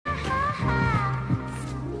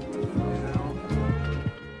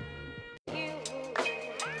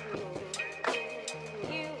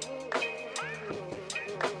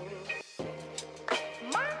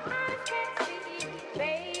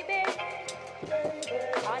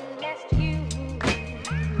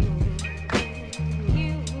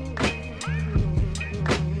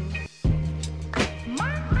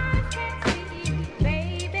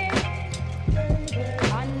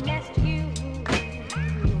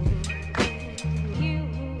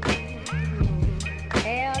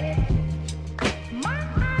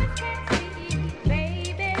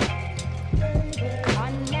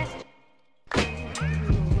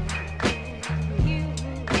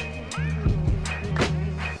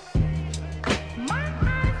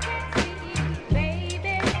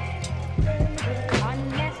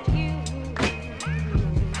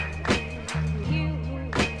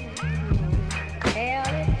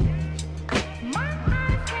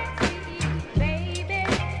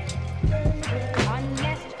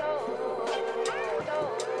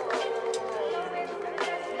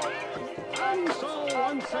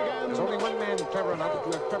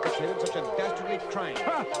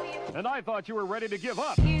And I thought you were ready to give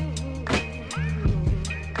up.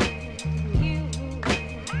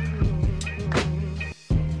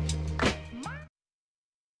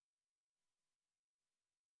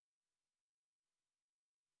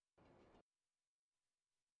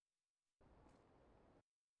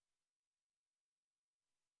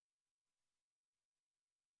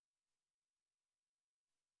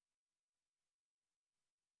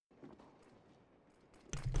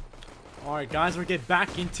 Alright guys, we're gonna get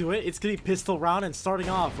back into it. It's gonna be pistol round, and starting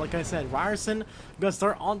off, like I said, Ryerson gonna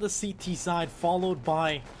start on the CT side, followed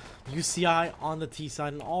by UCI on the T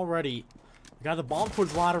side, and already got the bomb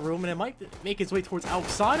towards ladder room, and it might make its way towards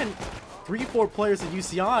outside, and 3-4 players at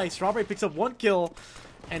UCI. Strawberry picks up 1 kill,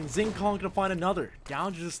 and Zing Kong gonna find another.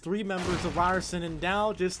 Down to just 3 members of Ryerson, and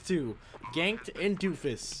now just 2. Ganked and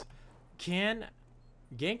Doofus. Can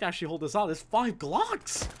Ganked actually hold this out? There's 5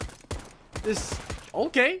 Glocks!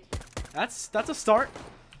 Okay. That's a start.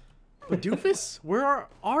 But Doofus, where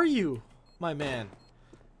are you, my man?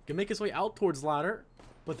 Can make his way out towards ladder,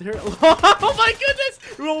 but there. Oh my goodness!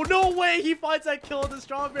 Oh, no way! He finds that kill on the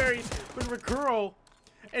Strawberry with Rakuro,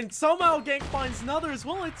 and somehow Gank finds another as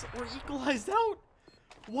well. We're equalized out.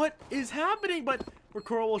 What is happening? But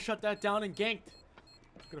Rakuro will shut that down, and Ganked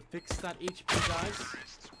gonna fix that HP, guys.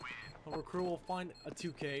 Rakuro will find a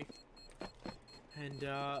 2K,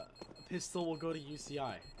 and pistol will go to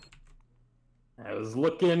UCI. I was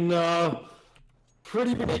looking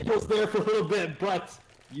pretty ridiculous there for a little bit, but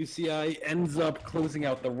UCI ends up closing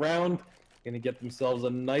out the round. Gonna get themselves a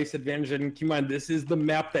nice advantage, and keep in mind, this is the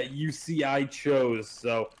map that UCI chose,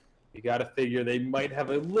 so you gotta figure they might have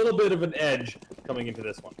a little bit of an edge coming into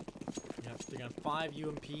this one. Yep, they got 5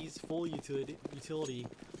 UMPs, full utility,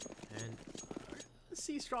 and let's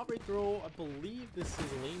see Strawberry throw. I believe this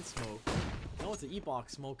is lane smoke. No, it's an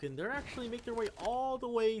E-box smoke, and they're actually make their way all the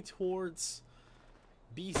way towards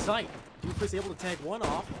B site. Doofus able to tag 1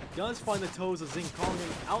 off, does find the toes of Zing Kong,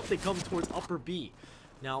 and out they come towards upper B.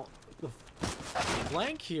 Now, the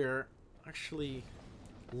blank here actually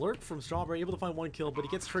lurked from Strawberry, able to find 1 kill, but he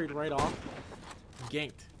gets traded right off.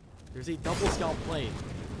 Ganked. There's a double scout play,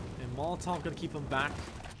 and Molotov gonna keep him back.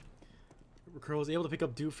 Recurl is able to pick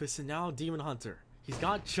up Doofus, and now Demon Hunter. He's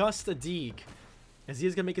got just a Deeg, as he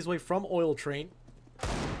is gonna make his way from Oil Train.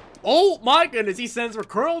 Oh my goodness, he sends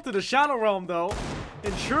Recurl to the Shadow Realm though.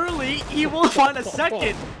 And surely he will find a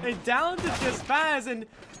second. And down to just Spaz, and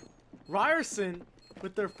Ryerson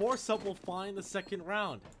with their force up will find the second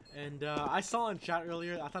round. And I saw in chat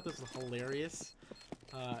earlier, I thought this was hilarious.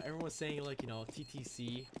 Everyone was saying, like, you know,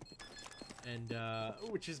 TTC, and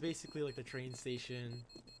which is basically like the train station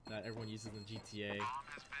that everyone uses in GTA.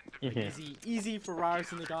 Like, easy for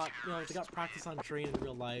Ryerson. They got practice on train in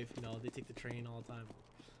real life. You know, they take the train all the time.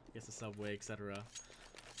 I guess the subway, etc.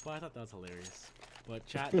 But I thought that was hilarious. But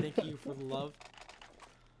chat, thank you for the love,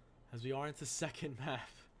 as we are into second map,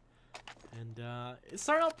 and it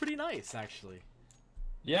started out pretty nice actually.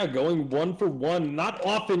 Yeah, going 1 for 1. Not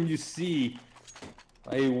often you see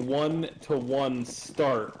a 1-to-1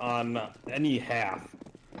 start on any half,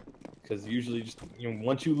 because usually just, you know,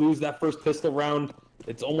 once you lose that first pistol round,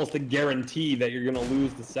 it's almost a guarantee that you're gonna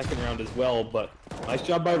lose the second round as well. But nice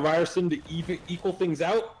job by Ryerson to equal things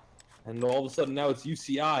out, and all of a sudden now it's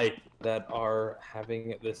UCI that are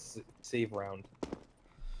having this save round.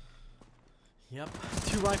 Yep,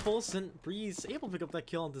 2 rifles, and Breeze able to pick up that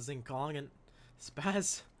kill onto Zing Kong, and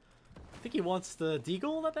Spaz, I think he wants the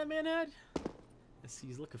deagle that man had. Yes,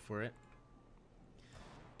 he's looking for it.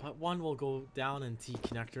 But 1 will go down in T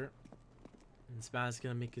connector, and Spaz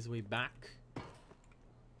gonna make his way back.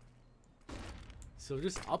 So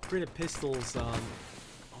just upgraded pistols. Oh,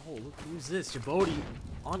 look who's this? Djibouti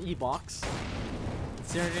on E-box.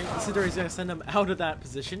 Considering he's gonna send him out of that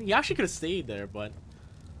position. He actually could have stayed there, but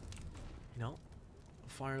you know,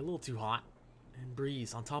 fire a little too hot. And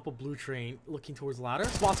Breeze on top of Blue Train, looking towards ladder.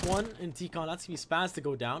 Spots one in T-Con. That's going to be Spaz to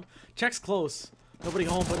go down. Checks close. Nobody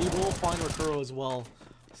home, but he will find Rakuro as well.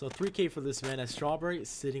 So 3K for this man, as Strawberry is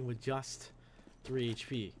sitting with just 3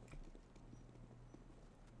 HP.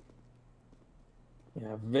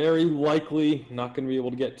 Yeah, very likely not going to be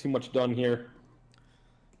able to get too much done here.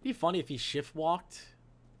 It'd be funny if he shift walked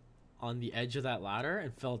on the edge of that ladder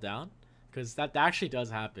and fell down, because that actually does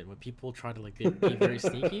happen when people try to like be very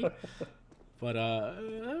sneaky. But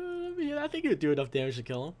I think it would do enough damage to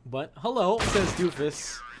kill him. But hello, says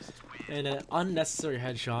Doofus, and an unnecessary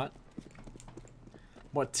headshot.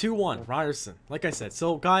 What, 2-1 Ryerson? Like I said,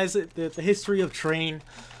 so guys, the history of Train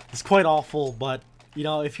is quite awful. But you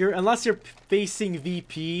know, unless you're facing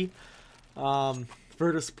VP,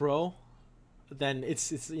 Virtus Pro, then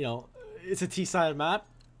it's you know, it's a T-sided map.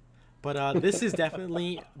 But this is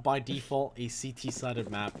definitely by default a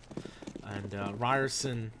CT-sided map. And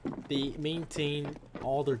Ryerson, they maintain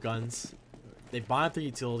all their guns. They buy up their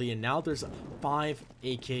utility, and now there's 5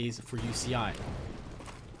 AKs for UCI.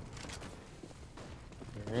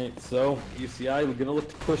 Alright, so UCI, we're gonna look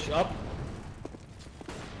to push up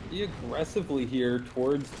pretty aggressively here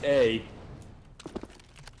towards A.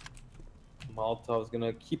 Molotov's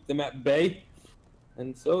gonna keep them at bay.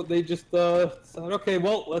 And so they just said, okay,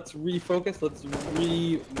 well, let's refocus, let's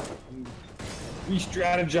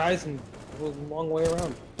re-strategize, and go a long way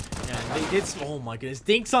around. Yeah, they did. Oh my goodness.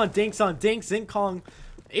 Dinks on dinks on dinks. Zinkong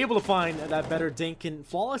able to find that better dink, and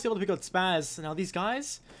Flawless able to pick out Spaz. Now these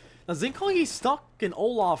guys, now Zinkong, he's stuck in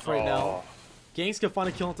Olaf right now. Gangs can find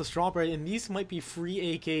a kill into Strawberry, and these might be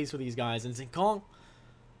free AKs for these guys. And Zinkong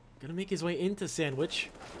gonna make his way into Sandwich.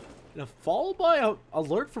 Now followed by a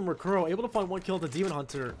alert from Rakuro, able to find 1 kill into Demon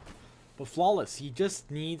Hunter. But Flawless, he just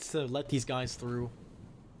needs to let these guys through.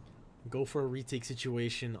 Go for a retake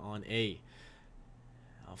situation on A.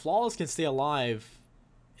 Flawless can stay alive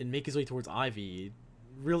and make his way towards Ivy. It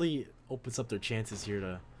really opens up their chances here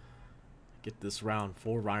to get this round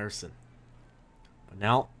for Ryerson. But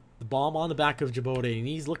now, the bomb on the back of Djibouti, and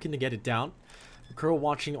he's looking to get it down. Curl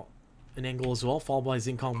watching an angle as well, followed by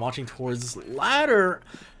Zinkong watching towards ladder.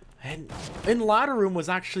 And in ladder room was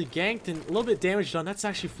actually ganked and a little bit damage done. That's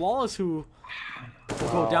actually Flawless who will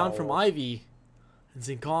go down from Ivy. And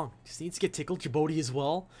Zinkong just needs to get tickled. Djibouti as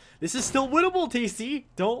well. This is still winnable, Tasty.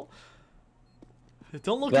 Don't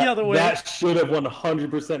look the other way. That should have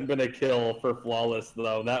 100% been a kill for Flawless,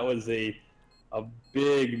 though. That was a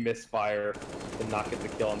big misfire to not get the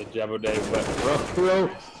kill on the Djibouti. But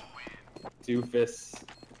Rakuro, Doofus.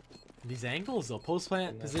 These angles, though,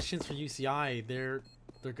 post-plant positions for UCI, they're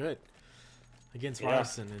good against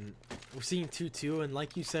Ryerson, and we're seeing 2-2. And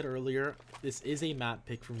like you said earlier, this is a map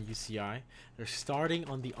pick from UCI. They're starting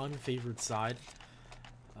on the unfavored side,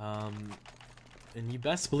 and you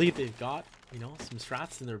best believe they've got, you know, some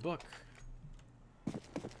strats in their book.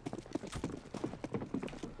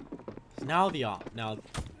 So now the op. Now,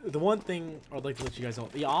 the one thing I'd like to let you guys know,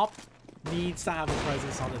 the op needs to have a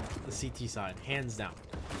presence on the CT side, hands down.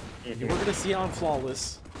 We're gonna see it on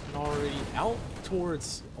Flawless, and already out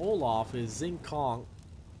towards Olaf is Zinkong.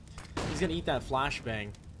 He's gonna eat that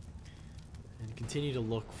flashbang and continue to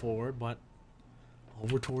look forward, but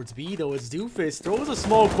over towards B though, it's Doofus throws a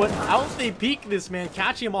smoke, but out they peek this man,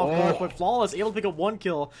 catching him off guard. But Flawless able to pick up 1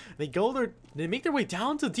 kill. They make their way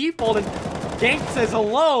down to default, and Gank says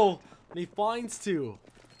hello. And he finds 2,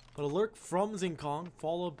 but alert from Zinkong,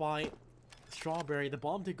 followed by Strawberry. The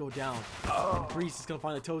bomb did go down. Priest is gonna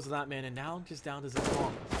find the toes of that man, and now just down to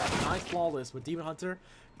Zinkong. Nice Flawless, but Demon Hunter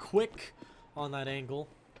quick on that angle,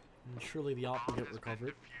 and surely the op will get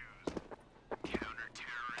recovered.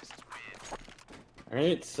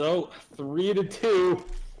 Alright, so 3-2.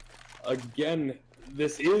 Again,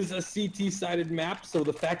 this is a CT-sided map, so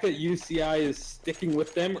the fact that UCI is sticking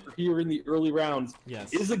with them here in the early rounds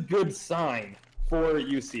is a good sign for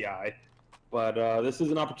UCI. But this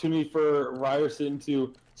is an opportunity for Ryerson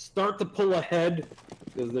to start to pull ahead,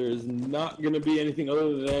 because there's not going to be anything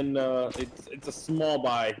other than it's a small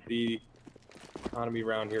buy, the economy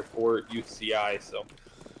round here for UCI. So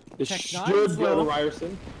this should go to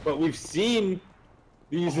Ryerson, but we've seen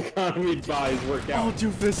these economy buys work out. Oh,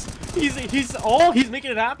 Doofus! He's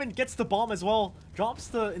making it happen. Gets the bomb as well. Drops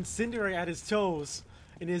the incendiary at his toes,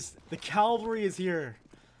 and the cavalry is here.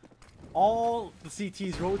 All the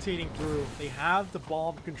CTs rotating through. They have the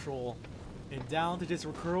bomb control, and down to just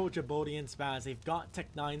Rakuro, Djibouti, and Spaz. They've got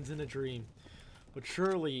Tech 9s in a dream, but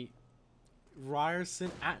surely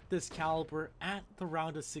Ryerson at this caliber, at the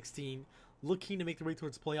round of 16, looking to make their way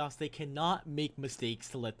towards playoffs. They cannot make mistakes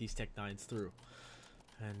to let these Tech 9s through.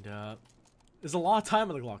 And There's a lot of time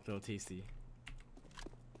on the clock though, Tasty.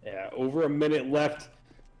 Yeah, over a minute left.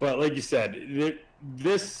 But like you said,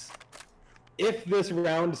 if this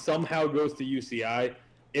round somehow goes to UCI,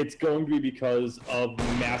 it's going to be because of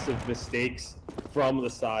massive mistakes from the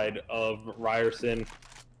side of Ryerson.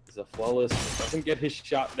 He's a flawless, doesn't get his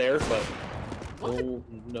shot there, but what? Oh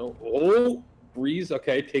no! Oh, Breeze.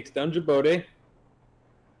 Okay, takes down Jabode.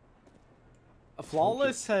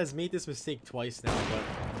 Flawless has made this mistake twice now,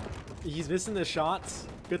 but he's missing the shots.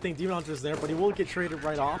 Good thing Demon Hunter's there, but he will get traded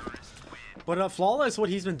right off. But Flawless, what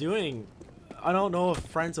he's been doing, I don't know if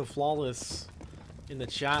friends of Flawless in the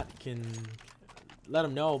chat can let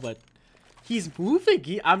him know, but he's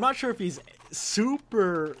moving. I'm not sure if he's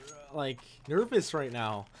super like nervous right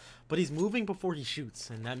now, but he's moving before he shoots,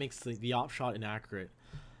 and that makes the op shot inaccurate.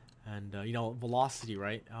 And you know, velocity,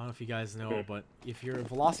 right? I don't know if you guys know, but if your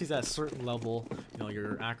velocity's at a certain level, you know,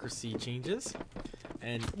 your accuracy changes.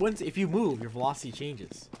 And if you move, your velocity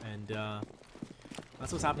changes. And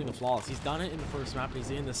that's what's happening to Flawless. He's done it in the first map, and he's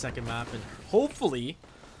in the second map. And hopefully,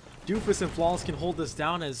 Doofus and Flawless can hold this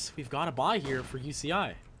down, as we've got a bye here for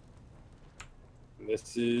UCI.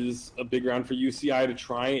 This is a big round for UCI to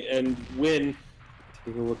try and win.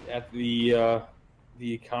 Take a look at the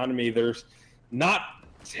economy. There's not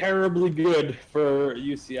terribly good for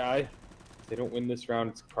UCI. If they don't win this round,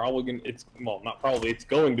 it's probably going to, it's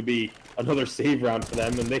going to be another save round for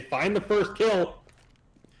them, and they find the first kill.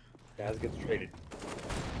 Gaz gets traded.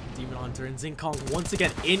 Demon Hunter and Zinkong once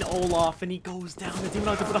again in Olaf, and he goes down to Demon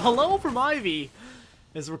Hunter, but a hello from Ivy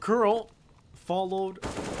as Recurl followed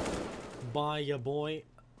by your boy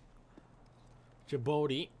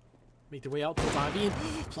Jabode. Make their way out towards Ivy, and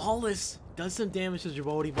Flawless does some damage to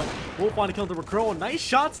Jabode, but won't find a kill to Recurl. Nice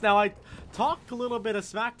shots now. I talked a little bit of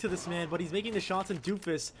smack to this man, but he's making the shots, and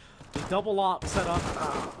Doofus, the double op set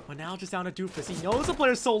up, but now just down to Doofus. He knows the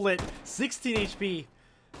player's so lit. 16 HP.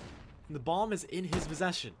 And the bomb is in his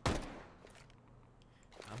possession.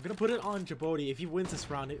 I'm gonna put it on Jabode. If he wins this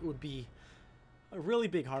round, it would be a really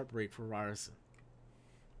big heartbreak for Ryerson.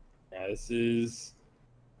 Yeah,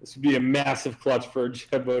 this would be a massive clutch for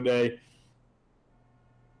Jabode.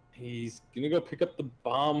 He's gonna go pick up the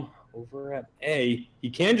bomb over at A. He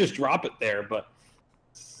can just drop it there, but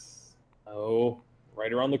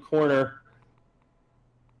right around the corner.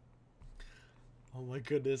 Oh my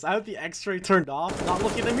goodness! I have the X-ray turned off. Not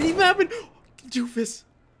looking at the mini map, and Doofus,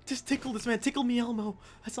 just tickle this man. Tickle me, Elmo.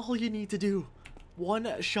 That's all you need to do.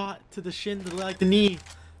 One shot to the shin, to like the knee,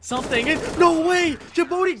 something. And no way!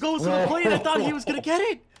 Jabode goes to the play, and I thought he was gonna get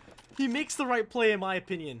it. He makes the right play, in my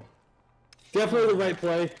opinion. Definitely the right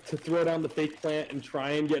play to throw down the fake plant and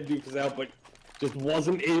try and get Doofus out, but just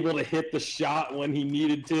wasn't able to hit the shot when he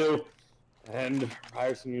needed to. And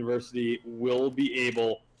Ryerson University will be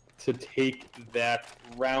able to take that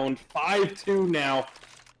round. 5-2 now.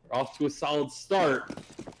 We're off to a solid start.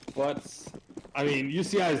 But, I mean,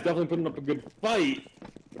 UCI is definitely putting up a good fight.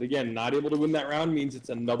 But again, not able to win that round means it's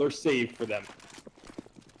another save for them.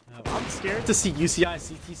 I'm scared to see UCI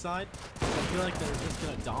CT side. I feel like they're just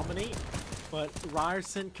going to dominate. But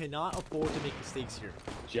Ryerson cannot afford to make mistakes here.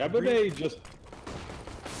 Jabode just...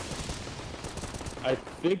 I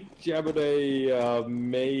think Jabode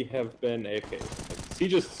may have been AFK. He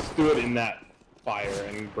just stood in that fire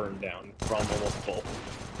and burned down from almost full.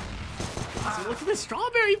 So look at this.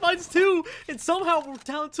 Strawberry finds 2, and somehow we're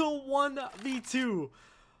down to a 1v2.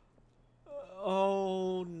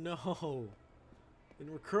 Oh no. And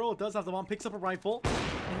Recurl does have the bomb, picks up a rifle,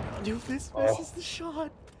 and Doofus misses the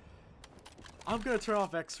shot. I'm gonna turn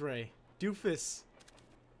off X-ray. Doofus,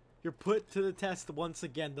 you're put to the test once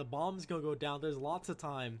again. The bomb's gonna go down. There's lots of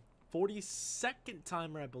time. 40-second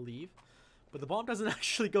timer, I believe. But the bomb doesn't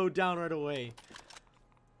actually go down right away.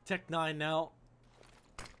 Tech 9 now.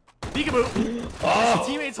 Peekaboo! Oh.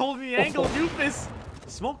 Teammates holding the angle. Doofus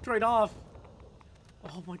smoked right off.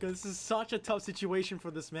 Oh my god, this is such a tough situation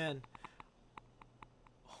for this man.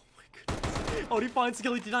 Oh my goodness. Oh, he finds the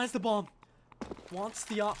kill. He denies the bomb. Wants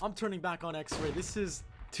the I'm turning back on X-ray. This is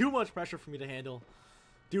too much pressure for me to handle.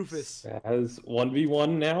 Doofus has 1v1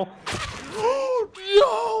 now.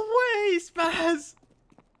 No way, Spaz!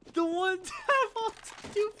 The one tap on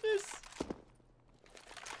Doofus.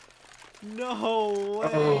 No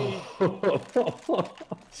way.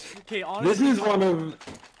 Okay, honestly, this is one of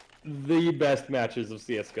the best matches of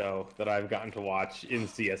CS:GO that I've gotten to watch in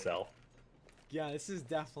CSL. Yeah, this is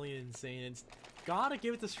definitely insane. It's gotta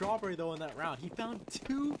give it to Strawberry though in that round. He found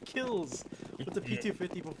 2 kills with the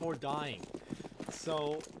P250 before dying.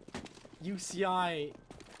 So, UCI,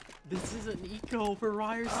 this is an eco for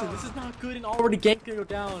Ryerson. This is not good, and already gank gonna go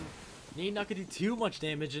down. Nate not gonna do too much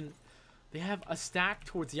damage, and They have a stack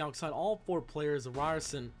towards the outside. All 4 players of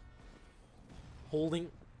Ryerson holding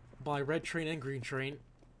by Red Train and Green Train.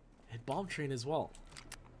 And Bomb Train as well.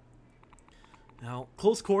 Now,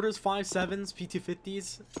 close quarters, 5.7s,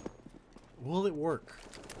 P250s. Will it work?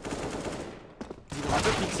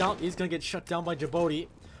 Hunter peeks out, is going to get shut down by Djibouti.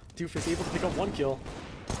 Doofus able to pick up 1 kill.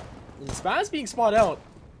 And Spaz being spot out.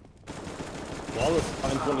 Wallace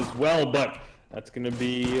finds one as well, but that's going to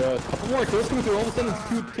be a couple more kills coming through. All of a sudden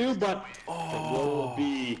it's 2-2, but it will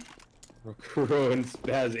be Ro and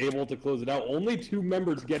Spaz able to close it out. Only 2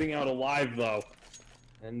 members getting out alive, though.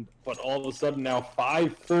 But all of a sudden now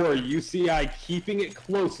 5-4, UCI keeping it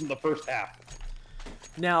close in the first half.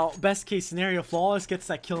 Now, best case scenario, Flawless gets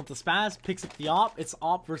that kill into Spaz, picks up the op. It's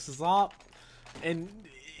op versus op. And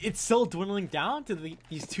it's still dwindling down to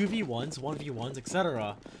these 2v1s, 1v1s,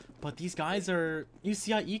 etc. But these guys are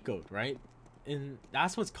UCI ecoed, right? And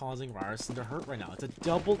that's what's causing Ryerson to hurt right now. It's a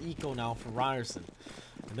double eco now for Ryerson.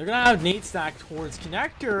 And they're going to have nade stack towards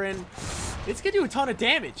Connector, and it's going to do a ton of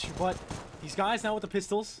damage. But these guys now with the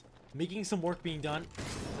pistols, making some work being done.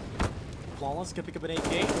 Flawless can pick up an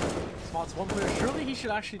AK. Spots 1 player. Surely he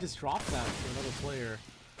should actually just drop that to another player.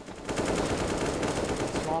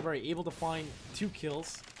 Strawberry able to find 2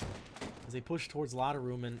 kills as they push towards ladder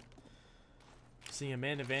room, and seeing a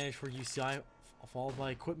man advantage for UCI, followed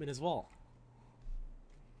by equipment as well.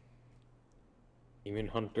 Demon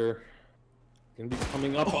Hunter gonna be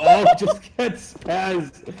coming up. Oh, just gets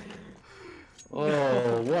Spaz.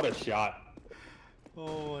 Oh, what a shot.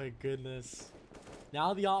 Oh my goodness.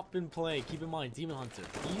 Now the op in play. Keep in mind, Demon Hunter.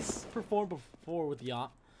 He's performed before with the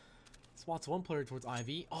op. Spots 1 player towards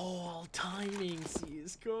Ivy. Oh, timing,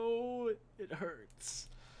 CSGO. It hurts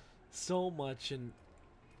so much, and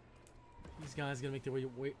these guys are gonna make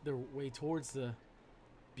their way towards the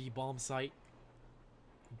B-bomb site.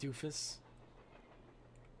 Doofus.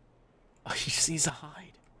 Oh, he just needs to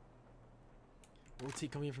hide.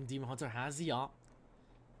 Rotate coming in from Demon Hunter. Has the op.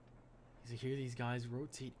 You hear these guys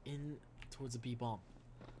rotate in towards the B-bomb.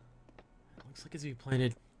 It looks like it's being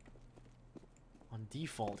planted on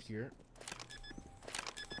default here.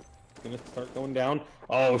 Gonna start going down.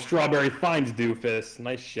 Oh, Strawberry finds Doofus.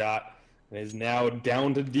 Nice shot. And is now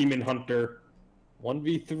down to Demon Hunter.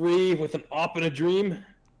 1v3 with an op and a dream.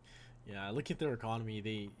 Yeah, look at their economy.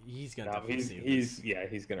 He's gonna. No,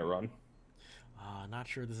 he's gonna run. Not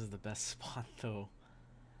sure this is the best spot though.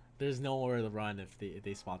 There's nowhere to run if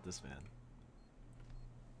they spot this man.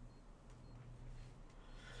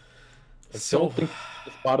 I don't think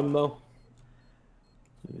they spot him though.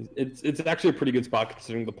 It's actually a pretty good spot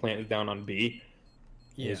considering the plant is down on B.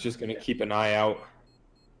 Yeah. He's just gonna keep an eye out.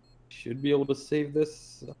 Should be able to save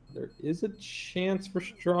this. There is a chance for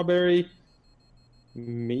Strawberry.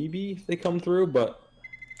 Maybe if they come through, but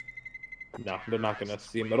no, they're not gonna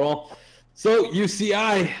see him at all. So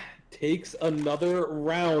UCI takes another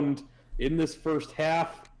round in this first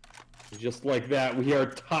half. Just like that, we are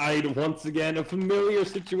tied once again. A familiar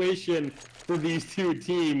situation for these 2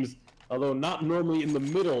 teams, although not normally in the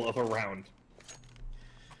middle of a round.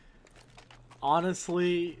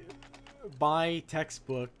 Honestly, by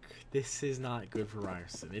textbook, this is not good for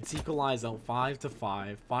Ryerson. It's equalized out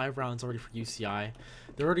 5-5. 5 rounds already for UCI.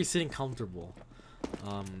 They're already sitting comfortable.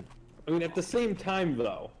 I mean, at the same time,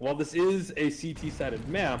 though, while this is a CT-sided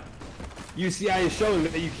map, UCI is showing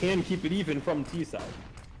that you can keep it even from T-side.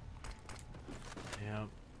 Yeah.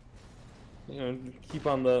 You know, keep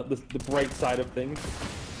on the bright side of things.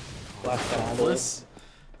 Flawless.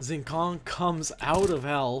 Zinkong comes out of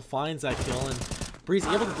hell, finds that kill, and Breeze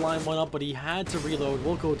able to blind one up, but he had to reload.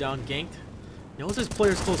 Will go down ganked. Knows his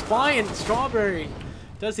player's close by, and Strawberry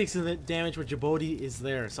does take some damage, but Djibouti is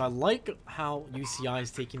there. So I like how UCI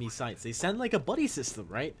is taking these sites. They send like a buddy system,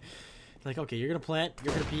 right? Like, okay, you're gonna plant,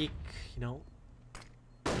 you're gonna peek, you know,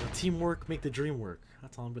 teamwork make the dream work.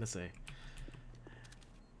 That's all I'm gonna say.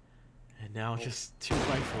 And now just 2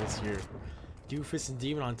 rifles here. Doofus and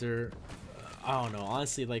Demon Hunter. I don't know,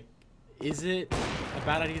 honestly, like, is it a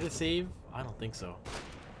bad idea to save? I don't think so.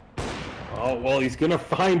 Oh, well, he's gonna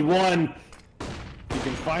find one. If you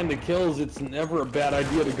can find the kills, it's never a bad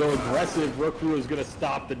idea to go aggressive. Roku is gonna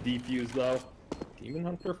stop the defuse, though. Demon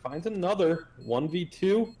Hunter finds another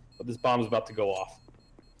 1v2, but this bomb's about to go off.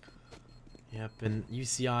 Yep, and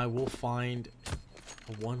UCI will find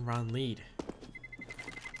a 1-round lead.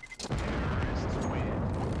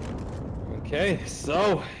 Okay,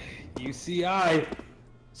 so UCI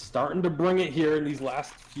starting to bring it here in these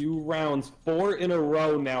last few rounds. 4 in a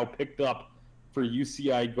row now picked up for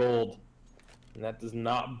UCI Gold. And that does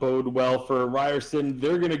not bode well for Ryerson.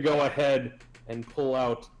 They're going to go ahead and pull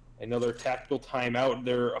out another tactical timeout.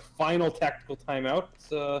 Their final tactical timeout.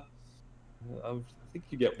 I think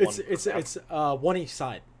you get one. It's one each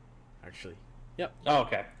side, actually. Yep. Oh,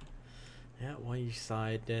 okay. Yeah, one each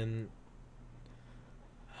side. Then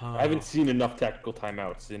I haven't seen enough tactical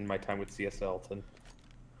timeouts in my time with CSL to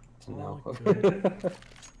know. Good.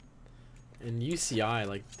 In UCI,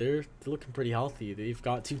 like they're looking pretty healthy. They've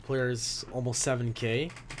got 2 players almost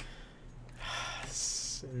 7K.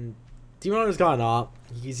 And Demon Hunter's got an op.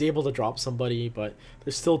 He's able to drop somebody, but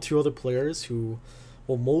there's still 2 other players who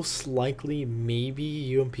will most likely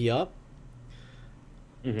maybe UMP up.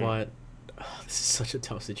 But this is such a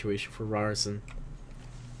tough situation for Ryerson.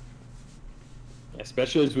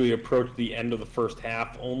 Especially as we approach the end of the first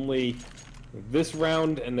half. Only this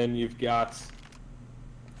round, and then you've got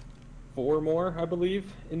 4 more, I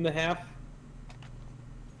believe, in the half.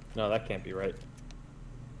 No, that can't be right.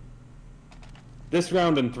 This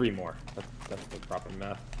round and 3 more. That's the proper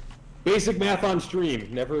math. Basic math on stream.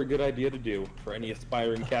 Never a good idea to do for any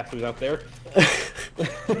aspiring casters out there.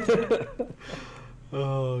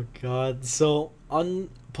 Oh god. So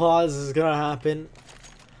unpause is gonna happen.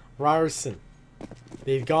 Ryerson.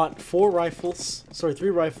 They've got 3 rifles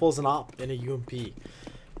and op and a UMP.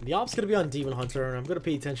 The op's gonna be on Demon Hunter, and I'm gonna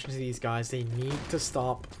pay attention to these guys. They need to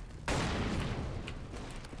stop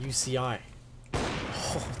UCI.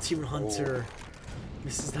 Oh, Demon Hunter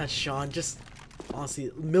misses that shot, just honestly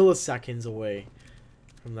milliseconds away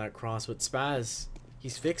from that cross. But Spaz,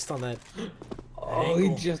 he's fixed on that. Oh,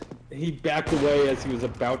 angle. he backed away as he was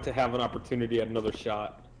about to have an opportunity at another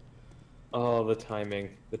shot. Oh, the timing.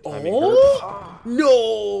 The timing hurt.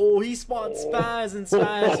 No! He spots Spaz, and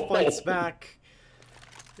Spaz fights back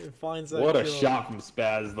and finds that What a kill. shot from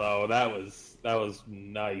Spaz, though. That was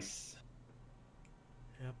nice.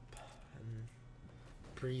 Yep. And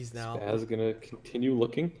Breeze now. Spaz gonna continue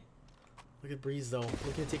looking. Look at Breeze though.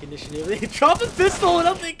 Looking to take initiative. They drop a pistol and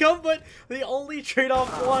up they come, but they only trade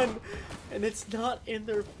off 1, and it's not in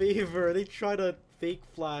their favor. They try to fake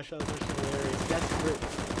flash. That was actually hilarious. Desperate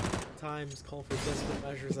times call for desperate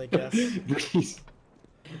measures, I guess.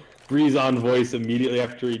 Breeze on voice immediately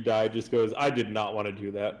after he died just goes, "I did not want to do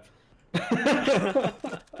that."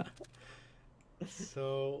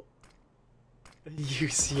 So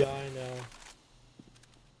UCI now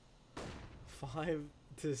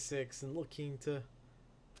 5-6 and looking to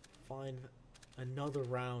find another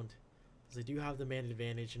round, because they do have the man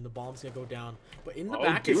advantage and the bomb's gonna go down. But in the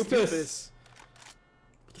back is Doofus.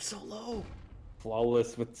 But they're so low.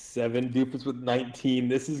 Flawless with 7, Doofus with 19.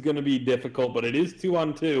 This is going to be difficult, but it is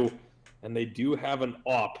 2-on-2, and they do have an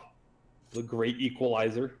op, the great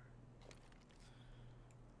equalizer.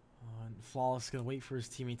 And Flawless gonna wait for his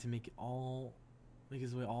teammate to make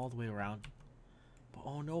his way all the way around. But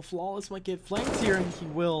oh no, Flawless might get flanked here, and he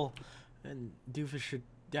will. And Doofus should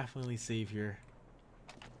definitely save here.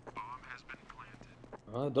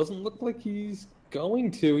 It doesn't look like he's going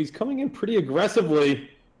to. He's coming in pretty aggressively.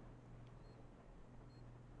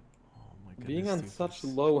 Being on such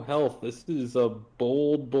low health, this is a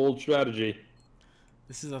bold strategy.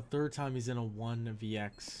 This is the 3rd time he's in a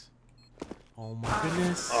 1vx. Oh my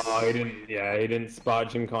goodness. Oh, he didn't spot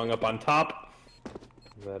Jim Kong up on top.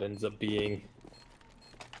 That ends up being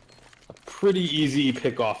a pretty easy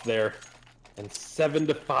pick-off there. And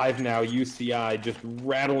 7-5 now, UCI just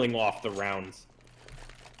rattling off the rounds.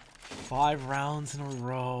 5 rounds in a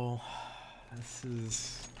row. This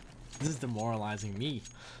is demoralizing me.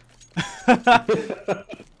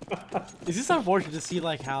 It's just unfortunate to see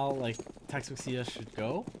like how like textbook CS should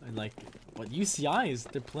go, and like what UCI is,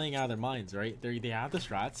 they're playing out of their minds, right? They have the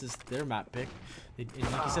strats, it's their map pick, and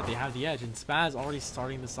like you said, they have the edge, and Spaz already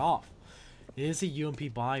starting this off. It is a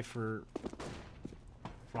UMP buy for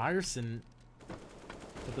Ryerson,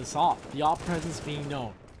 but this off, the op presence being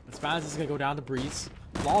known. But Spaz is gonna go down to Breeze.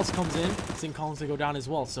 Lawless comes in, Sing Kong's gonna go down as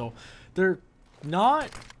well, so they're not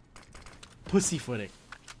pussyfooting.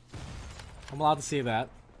 I'm allowed to say that.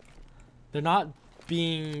 They're not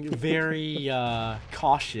being very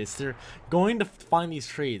cautious. They're going to find these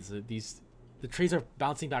trades. The trades are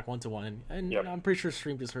bouncing back 1-to-1, and Yep. I'm pretty sure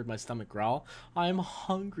stream just heard my stomach growl. I'm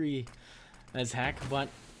hungry as heck, but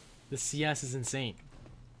the CS is insane.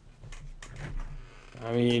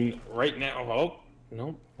 I mean, right now, oh,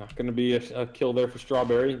 no, not going to be a kill there for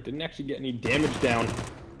Strawberry. Didn't actually get any damage down.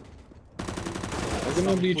 They're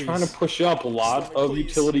going to be trying to push up. A lot of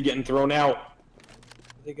utility getting thrown out. Where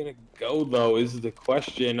are they going to go, though, is the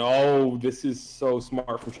question. Oh, this is so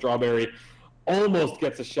smart from Strawberry. Almost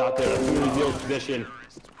gets a shot there. That's really zero position.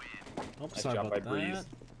 Oh, Nice sorry job about by Breeze.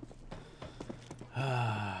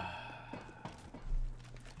 that.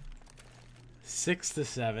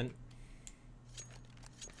 6-7.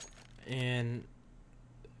 And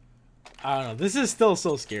I don't know. This is still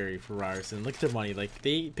so scary for Ryerson. Look at their money. Like,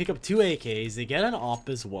 they pick up 2 AKs. They get an op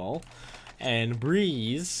as well. And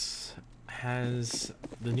Breeze has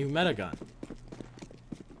the new meta gun.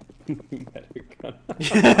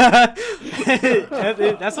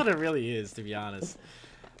 That's what it really is, to be honest.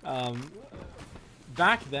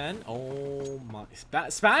 Back then, oh my,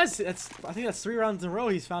 Spaz, I think that's 3 rounds in a row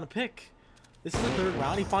he's found a pick. This is the 3rd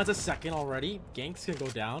round, he finds a 2nd already. Gank's gonna go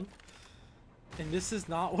down. And this is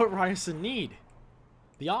not what Ryerson need.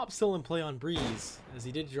 The op's still in play on Breeze, as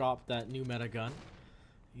he did drop that new meta gun.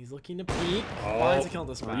 He's looking to peek, finds a kill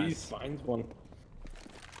to Spaz. Breeze finds one.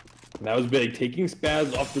 And that was big. Taking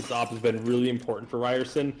Spaz off this op has been really important for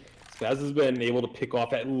Ryerson. Spaz has been able to pick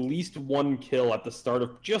off at least 1 kill at the start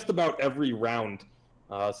of just about every round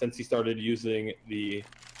since he started using the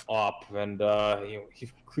op. And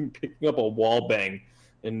he's picking up a wall bang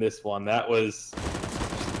in this one. That was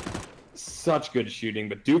such good shooting.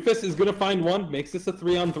 But Doofus is going to find one. Makes this a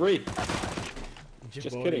 3-on-3.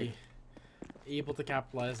 Just kidding. Able to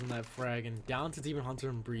capitalize on that frag. And down to Demon Hunter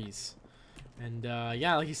and Breeze. And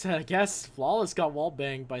yeah, like you said, I guess Flawless got wall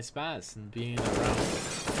banged by Spaz and being in that round.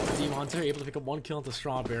 Demon Hunter able to pick up 1 kill into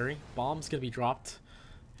Strawberry. Bomb's gonna be dropped,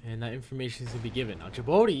 and that information is gonna be given. Now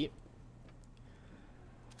Djibouti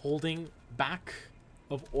holding back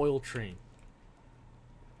of Oil Train,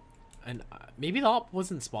 and maybe the op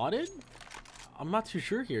wasn't spotted. I'm not too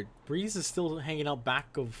sure here. Breeze is still hanging out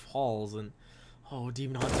back of halls, and oh,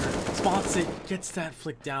 Demon Hunter spots it, gets that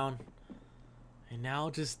flick down, and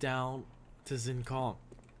now just down to Xin Kong.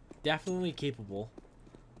 Definitely capable,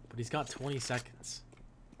 but he's got 20 seconds.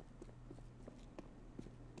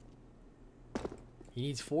 He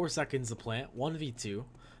needs 4 seconds to plant. 1v2.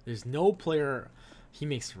 There's no player. He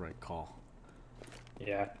makes the right call.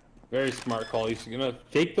 Yeah, very smart call. He's gonna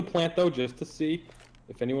take the plant though, just to see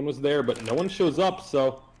if anyone was there, but no one shows up,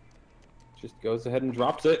 so just goes ahead and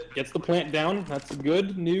drops it. Gets the plant down. That's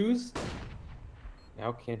good news.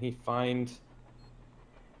 Now can he find...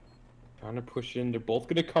 Trying to push in. They're both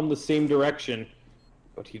going to come the same direction,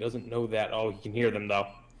 but he doesn't know that. Oh, he can hear them, though.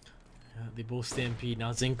 Yeah, they both stampede.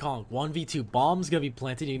 Now Xin Kong, 1v2. Bomb's going to be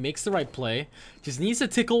planted. He makes the right play. Just needs to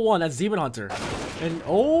tickle one. That's Demon Hunter. And,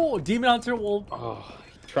 oh, Demon Hunter will... Oh,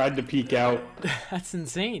 he tried to peek out. That's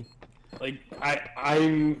insane. Like,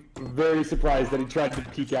 I'm very surprised that he tried to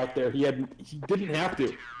peek out there. He didn't have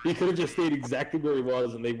to. He could have just stayed exactly where he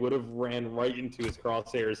was, and they would have ran right into his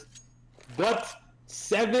crosshairs. But...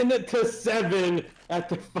 7-7 at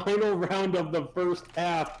the final round of the first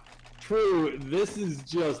half. True, this is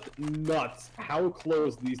just nuts how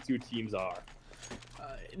close these two teams are.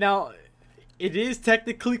 Now, it is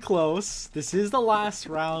technically close. This is the last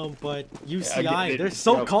round, but UCI, they're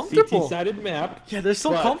so comfortable. CT-sided map. Yeah, they're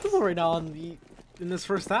so comfortable right now in this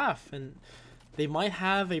first half, and they might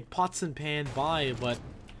have a pots and pan bye, but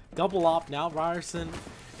double op now. Ryerson,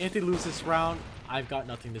 if they lose this round, I've got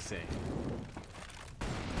nothing to say.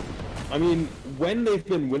 I mean, when they've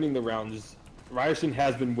been winning the rounds, Ryerson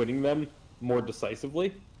has been winning them more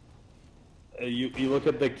decisively. You look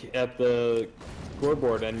at the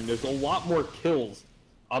scoreboard, and there's a lot more kills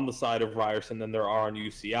on the side of Ryerson than there are on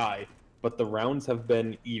UCI, but the rounds have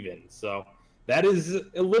been even. So that is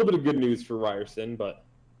a little bit of good news for Ryerson, but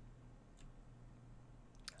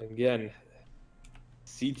again,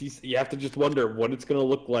 CT, you have to just wonder what it's going to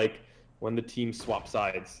look like when the teams swap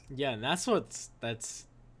sides. Yeah, and that's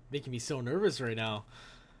making me so nervous right now.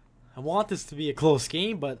 I want this to be a close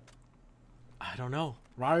game, but I don't know.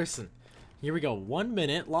 Ryerson, here we go. 1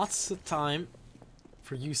 minute, lots of time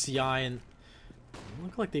for UCI, and they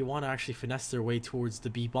look like they want to actually finesse their way towards the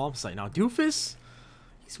B bomb site. Now Doofus,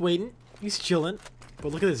 he's waiting, he's chilling,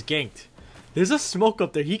 but look at this ganked. There's a smoke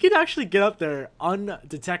up there. He can actually get up there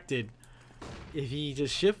undetected if he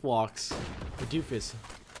just shift walks. But Doofus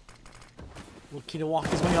looking to walk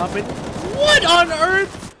his way up, and what on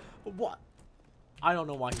earth? What? I don't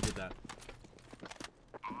know why he did that.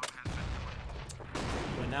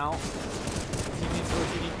 But now, teammates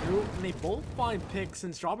rotating through, and they both find picks,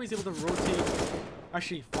 and Strawberry's able to rotate,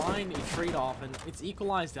 actually find a trade-off, and it's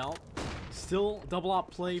equalized out. Still double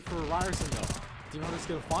op play for Ryerson though. Demon Hunter's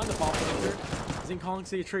gonna find the bomb connector. Xin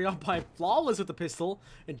Kong's gonna trade off by Flawless with the pistol,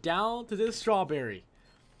 and down to this Strawberry.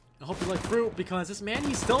 I hope you like Fruit, because this man,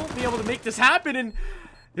 he's still be able to make this happen, and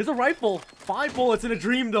there's a rifle. 5 bullets in a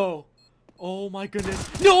dream, though. Oh my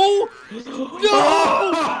goodness. No!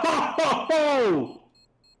 No!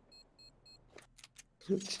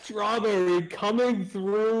 Strawberry coming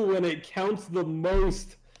through when it counts the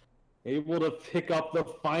most. Able to pick up the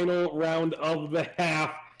final round of the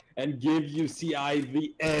half and give UCI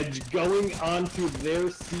the edge, going onto their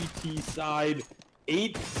CT side.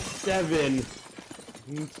 8-7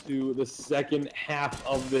 into the second half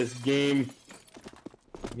of this game.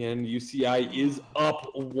 And UCI is up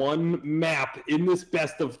one map in this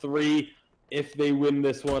best of 3. If they win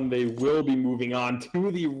this one, they will be moving on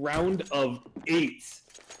to the round of 8.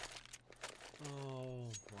 Oh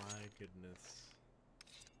my goodness.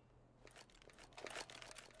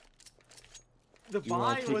 The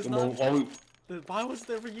buy was not. The buy was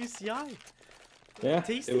there for UCI. Yeah.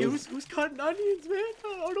 Tasty. Who's cutting onions, man? I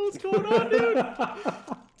don't know what's going on, dude.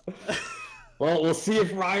 Well, we'll see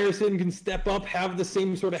if Ryerson can step up, have the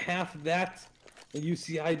same sort of half that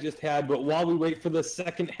UCI just had. But while we wait for the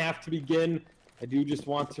second half to begin, I do just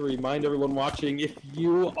want to remind everyone watching, if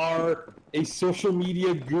you are a social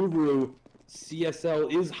media guru,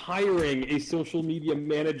 CSL is hiring a social media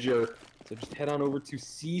manager. So just head on over to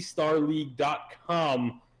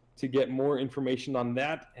cstarleague.com to get more information on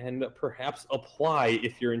that and perhaps apply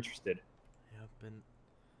if you're interested. Yep, and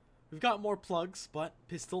we've got more plugs, but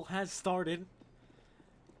Pistol has started.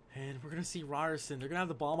 And we're going to see Ryerson. They're going to have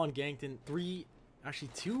the bomb on Gankton.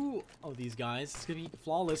 2 of these guys. It's going to be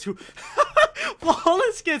Flawless, who...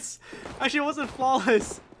 Flawless gets... Actually, it wasn't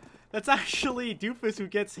Flawless. That's actually Doofus, who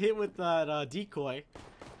gets hit with that decoy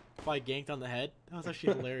by ganked on the head. That was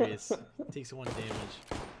actually hilarious. Takes 1 damage.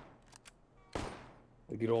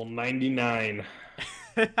 The good old 99.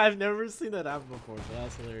 I've never seen that happen before, so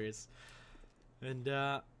that's hilarious. And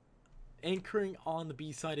anchoring on the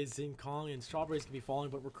B side is Zinkong, and Strawberries can be falling,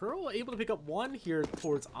 but Recurl able to pick up 1 here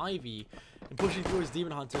towards Ivy and pushing through his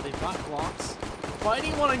Demon Hunter. They've got blocks,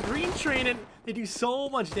 fighting 1 on Green Train, and they do so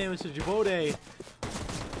much damage to Jabode.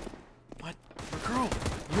 But Recurl,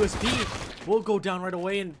 USB will go down right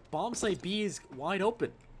away, and bomb site B is wide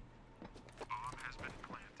open.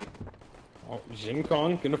 Oh,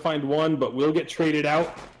 Zinkong gonna find 1, but will get traded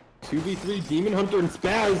out. 2v3 Demon Hunter and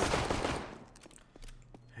Spaz.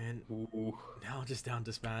 And now just down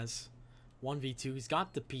to Spaz. 1v2. He's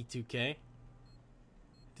got the P2K.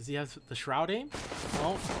 Does he have the Shroud aim?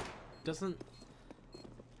 No. Doesn't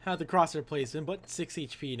have the crosshair placement, but 6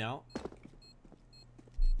 HP now.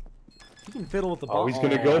 He can fiddle with the ball. Oh, he's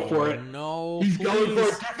gonna go for it. No, he's please. going for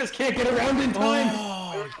it. Doofus can't get around in time.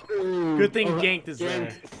 Oh, good thing ganked is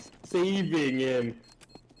there. Saving him.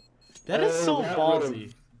 That is so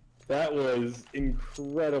ballsy. That was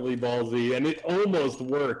incredibly ballsy, and it almost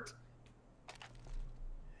worked.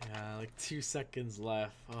 Yeah, like 2 seconds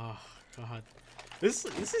left. Oh god, this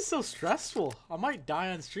is so stressful. I might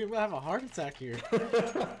die on stream. I have a heart attack here.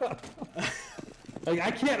 Like,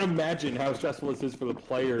 I can't imagine how stressful this is for the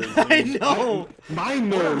players. I know. My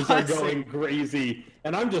nerves are going crazy,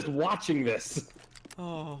 and I'm just watching this.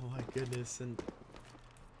 Oh my goodness. And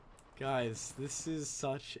guys, this is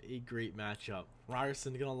such a great matchup.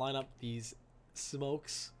 Ryerson gonna line up these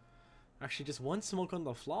smokes. Actually, just 1 smoke on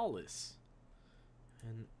the Flawless.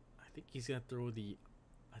 And I think he's gonna throw the,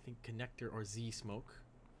 connector or Z smoke.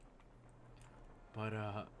 But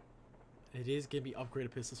it is gonna be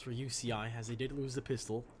upgraded pistols for UCI, as they did lose the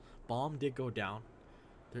pistol. Bomb did go down.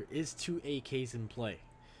 There is 2 AKs in play.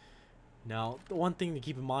 Now, the one thing to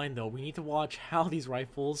keep in mind though, we need to watch how these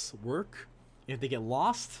rifles work. If they get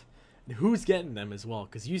lost, and who's getting them as well,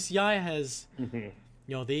 because UCI has, you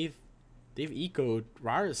know, they've ecoed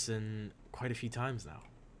Ryerson quite a few times now.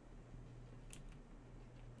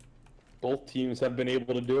 Both teams have been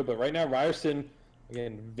able to do it, but right now Ryerson,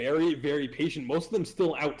 again, very, very patient. Most of them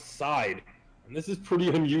still outside, and this is pretty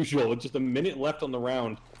unusual. With just a minute left on the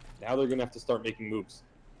round, now they're gonna have to start making moves.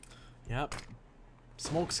 Yep.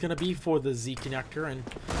 Smoke's gonna be for the Z connector, and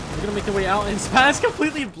they're gonna make their way out. And Spaz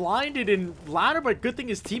completely blinded in ladder, but good thing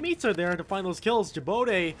his teammates are there to find those kills.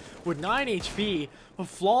 Jabode with 9 HP, but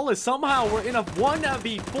Flawless somehow we're in a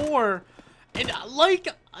 1v4, and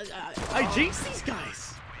I jinxed these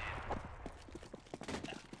guys.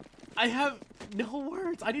 I have no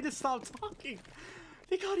words. I need to stop talking.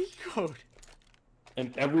 They got ecoed.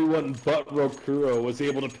 And everyone but Rokuro was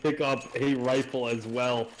able to pick up a rifle as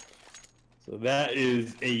well. So that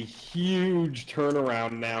is a huge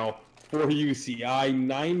turnaround now for UCI.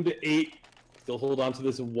 9-8. Still hold on to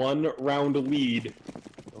this 1-round lead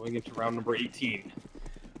going into round number 18.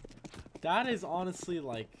 That is honestly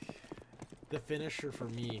like the finisher for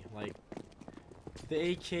me. Like the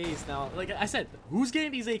AKs now. Like I said, who's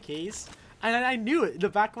getting these AKs? And I knew it in the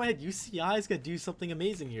back of my head. UCI is gonna do something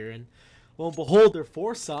amazing here, and lo and behold, their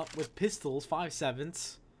force up with pistols,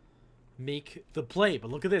 5.7s, make the play. But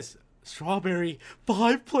look at this. Strawberry,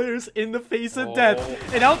 5 players in the face of death,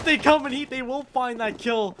 and out they come, and they will find that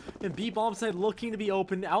kill. And B bomb side looking to be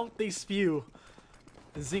open, out they spew.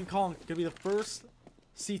 And Zinkong gonna be the first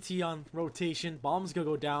CT on rotation. Bomb's gonna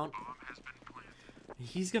go down.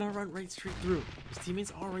 He's gonna run right straight through. His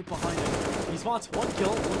teammates are right behind him. He spots one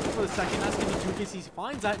kill, looking for the second. That's gonna be Doofus. He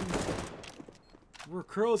finds that, and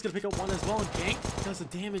Recurl is gonna pick up one as well. And Gank does the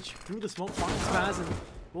damage through the smoke, finds Spaz, and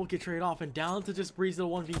will get traded off. And down to just Breeze to the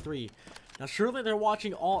 1v3. Now, surely they're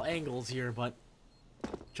watching all angles here, but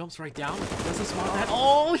jumps right down. Doesn't spot that.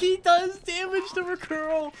 Oh, he does damage to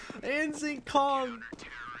Recurl and Zinc Kong.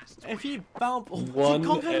 If he found 1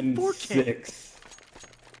 and 6.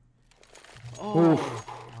 Oh Oof.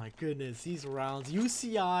 my goodness, these rounds.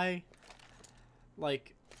 UCI,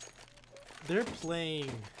 like, they're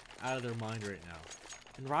playing out of their mind right now.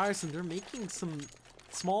 And Ryerson, they're making some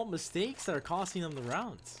small mistakes that are costing them the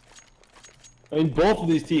rounds. I mean, both of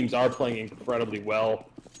these teams are playing incredibly well,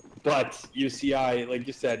 but UCI, like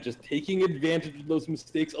you said, just taking advantage of those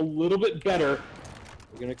mistakes a little bit better.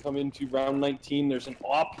 We're going to come into round 19. There's an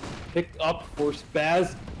op pick up for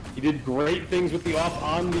Spaz. He did great things with the op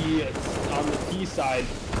on the T side.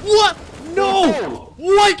 What? No! Oh!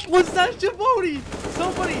 What was that, Djibouti?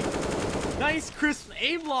 Somebody! Nice crisp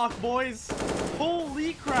aim lock, boys.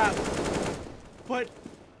 Holy crap. But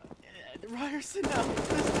Ryerson now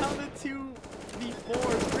is down to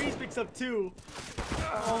 2v4. Breeze picks up 2.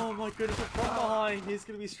 Oh my goodness, from behind. He's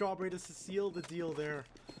going to be Strawberry to seal the deal there.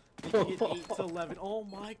 Making it 8 to 11. Oh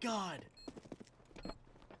my god.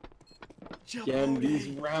 Again, these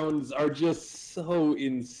rounds are just so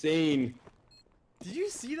insane. Did you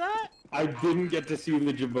see that? I didn't get to see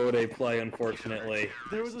the Djibouti play, unfortunately.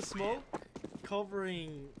 There was a smoke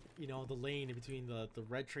covering, you know, the lane in between the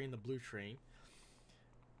red train and the blue train.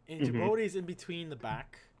 And Djibouti's in between the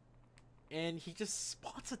back. And he just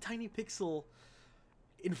spots a tiny pixel,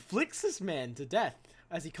 inflicts this man to death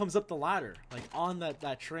as he comes up the ladder, like on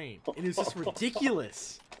that train. And it was just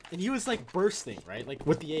ridiculous. And he was like bursting, right? Like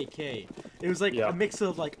with the AK. It was like a mix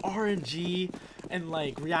of like RNG and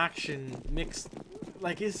like reaction mixed.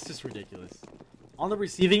 Like, it's just ridiculous. On the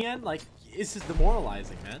receiving end, like, it's just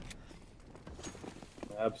demoralizing, man.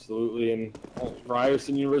 Absolutely. And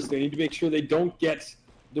Ryerson University, they need to make sure they don't get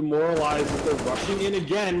demoralized if they're rushing in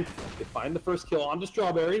again. They find the first kill onto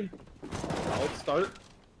Strawberry. Solid start.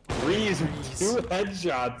 Breeze with 2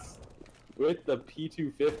 headshots with the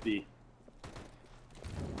P250.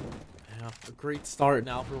 Yeah, a great start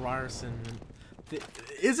now for Ryerson.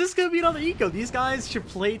 Is this going to be another eco? These guys should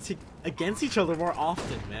play against each other more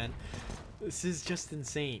often, man. This is just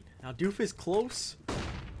insane. Now, Doof is close.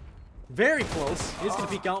 Very close. He's going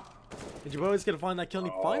to peek out. And Jabo's going to find that kill.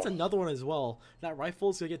 And he finds another one as well. That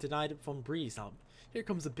rifle's going to get denied from Breeze. Now, here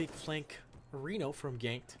comes the big flank Reno from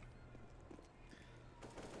Ganked.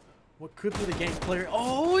 What could be the Gank player?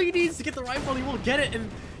 Oh, he needs to get the rifle. He won't get it. And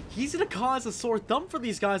he's going to cause a sore thumb for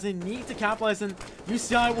these guys. They need to capitalize, and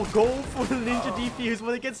UCI will go for the Ninja Defuse,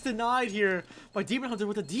 but it gets denied here by Demon Hunter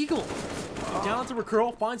with a deagle. Down to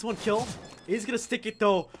Recurl, finds 1 kill. He's going to stick it,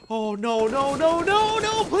 though. Oh, no, no, no, no,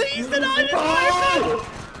 no. Please deny it.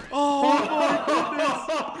 Oh, my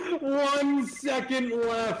goodness. 1 second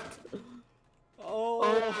left.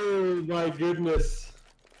 Oh, my goodness.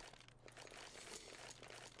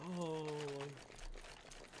 Oh,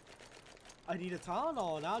 I need a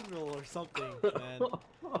Tylenol, an Advil, or something, man.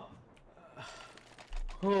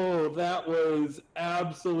 Oh, that was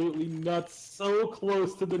absolutely nuts. So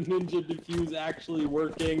close to the Ninja Defuse actually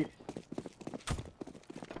working.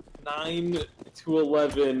 9 to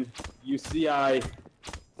 11. UCI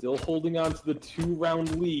still holding on to the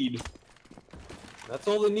 2-round lead. That's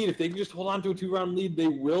all they need. If they can just hold on to a 2-round lead, they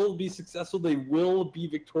will be successful. They will be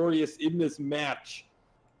victorious in this match.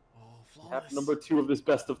 Half number 2 of this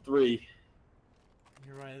best of 3.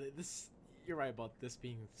 You're right. You're right about this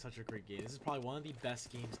being such a great game. This is probably one of the best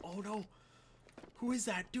games. Oh no! Who is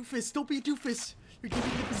that? Doofus! Don't be a Doofus! You're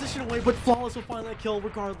giving your position away, but Flawless will find that kill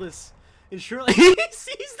regardless. And surely he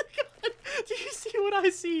sees the gun! Do you see what I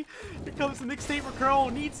see? Here comes the mixtape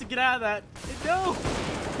Recurl. Needs to get out of that. And no!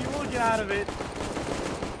 He won't get out of it.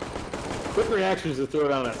 Quick reactions to throw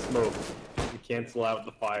down that smoke. You cancel out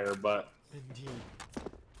the fire, but Indeed.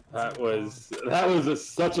 that was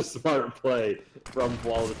such a smart play from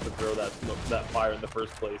Flawless to throw that fire in the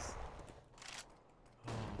first place.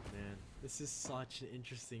 Oh man, this is such an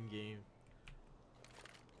interesting game.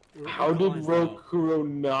 How did Rokuro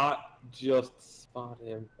not just spot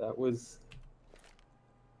him? That was...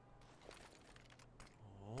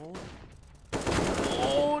 Oh.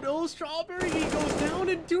 Oh no, Strawberry! He goes down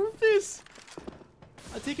in Doofus!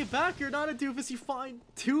 I take it back, you're not a Doofus, you find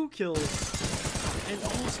 2 kills. And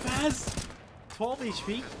oh, Spaz! 12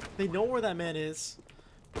 HP. They know where that man is.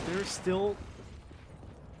 But they're still...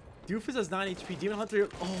 Doofus has 9 HP. Demon Hunter...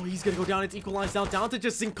 Oh, he's gonna go down. It's equalized down to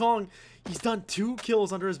just Zinc Kong. He's done 2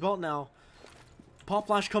 kills under his belt now. Pop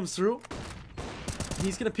flash comes through.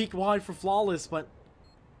 He's gonna peek wide for Flawless, but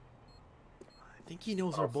I think he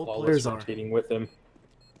knows where both players are. Rotating with him.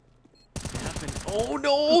 Oh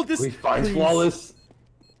no! This he finds Flawless.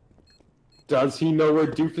 Does he know where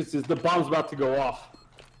Doofus is? The bomb's about to go off.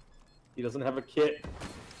 He doesn't have a kit.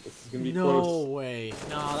 This is gonna be close. No way.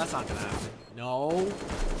 No, that's not gonna happen. No.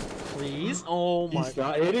 Please. Oh my. He's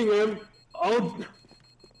not hitting him. Oh.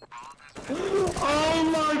 Oh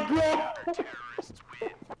my god.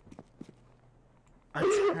 A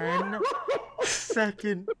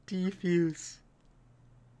 10-second defuse.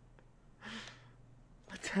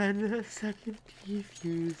 A 10-second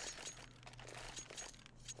defuse.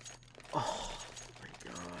 Oh my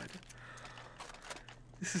god.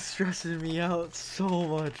 This is stressing me out so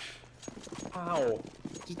much. How?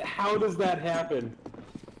 Just how does that happen?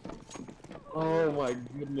 Oh my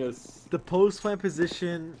goodness. The post plant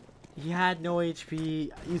position, he had no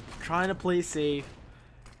HP. He's trying to play safe.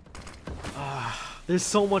 There's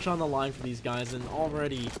so much on the line for these guys, and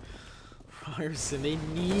already Ryerson, they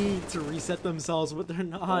need to reset themselves, but they're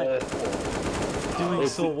not doing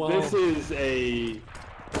so well. This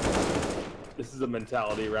is a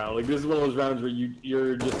mentality round. Like, this is one of those rounds where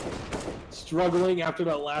you're just struggling after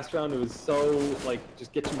that last round. It was so, like,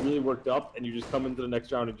 just get you really worked up, and you just come into the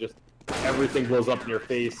next round and just everything blows up in your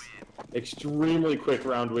face. Extremely quick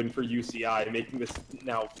round win for UCI, making this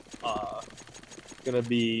now gonna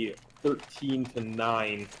be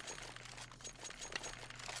 13-9.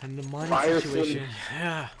 And the money Ryerson, situation,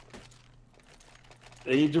 yeah.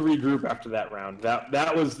 They need to regroup after that round.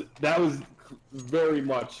 That was very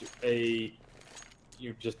much a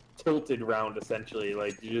just tilted round essentially.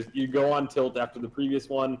 Like you go on tilt after the previous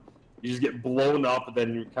one, you just get blown up, and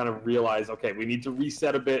then you kind of realize, okay, we need to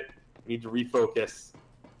reset a bit, we need to refocus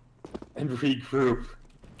and regroup,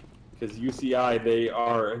 because UCI, they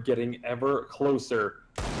are getting ever closer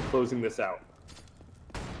to closing this out.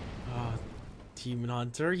 Demon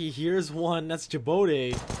Hunter, he hears one, that's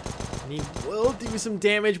Jabode, and he will do some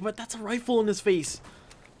damage, but that's a rifle in his face.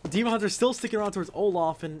 Demon Hunter still sticking around towards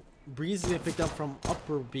Olaf, and Breeze is getting picked up from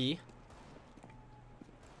upper B.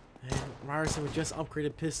 And Ryerson with just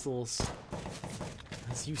upgraded pistols.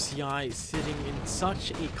 As UCI is sitting in such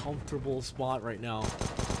a comfortable spot right now.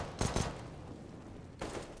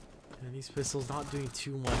 And these pistols not doing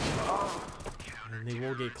too much. And they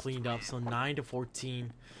will get cleaned up, so 9-14.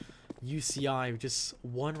 UCI just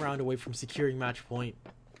one round away from securing match point.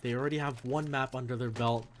 They already have one map under their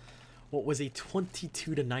belt. What was a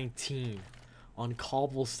 22-19 on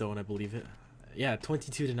Cobblestone, I believe it. Yeah,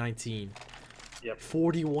 22-19. Yep.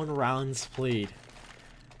 41 rounds played.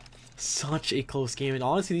 Such a close game, and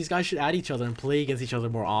honestly, these guys should add each other and play against each other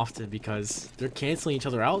more often, because they're canceling each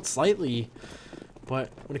other out slightly. But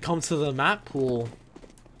when it comes to the map pool,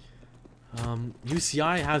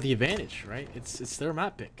 UCI have the advantage, right? It's their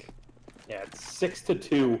map pick. Yeah, it's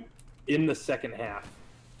 6-2 in the second half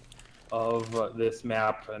of this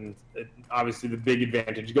map, and obviously the big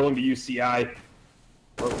advantage going to UCI.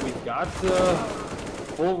 But we've got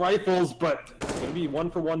full rifles, but it's going to be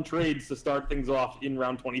 1-for-1 trades to start things off in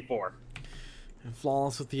round 24. And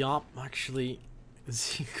Flawless with the op, actually,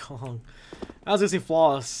 Zikong. I was going to say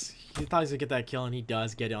Flawless. He thought he was going to get that kill, and he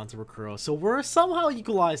does get it onto Rakuro. So we're somehow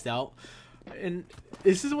equalized out. And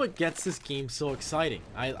this is what gets this game so exciting.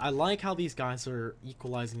 I like how these guys are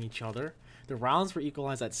equalizing each other. The rounds were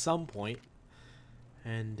equalized at some point.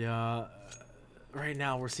 And right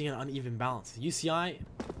now we're seeing an uneven balance. UCI,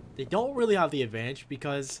 they don't really have the advantage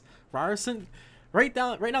because Ryerson, right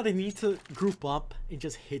now they need to group up and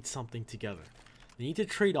just hit something together. They need to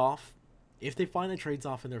trade off. If they find the trades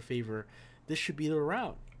off in their favor, this should be their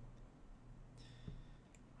round.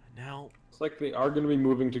 Now, looks like they are going to be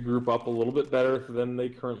moving to group up a little bit better than they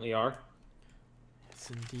currently are.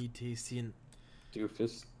 Yes, indeed, Tasty. And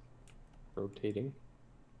Doofus rotating.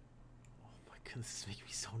 oh my goodness, this is making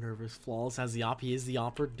me so nervous. Flawless has the op. He is the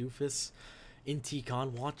opper. Doofus in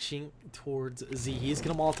T-Con watching towards Z. He's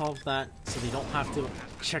going to Molotov that so they don't have to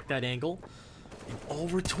check that angle. And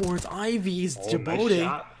over towards Ivy is Jabode.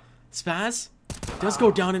 Nice Spaz does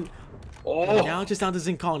go down, and now just down to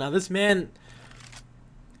Zincon. Now this man,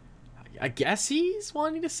 I guess he's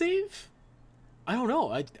wanting to save. I don't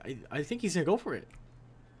know. I think he's gonna go for it.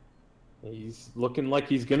 He's looking like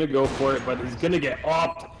he's gonna go for it, but he's gonna get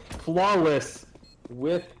opt. Flawless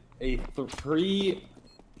with a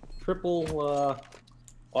triple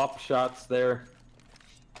op shots there.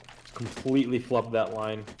 Completely flubbed that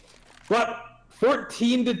line. But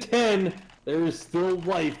 14-10, there is still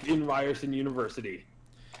life in Ryerson University.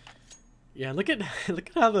 Yeah, look at look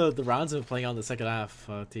at how the rounds have been playing on the second half,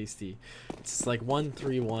 Tasty. It's just like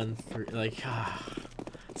 1-3-1-3, like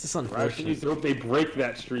it's just Ryerson unfortunate. needs to hope they break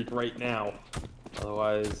that streak right now.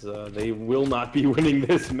 Otherwise, they will not be winning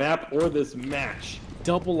this map or this match.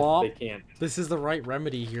 Double op. They can't. This is the right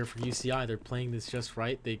remedy here for UCI. They're playing this just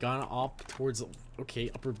right. They gotta op towards, okay,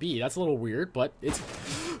 upper B. That's a little weird, but it's...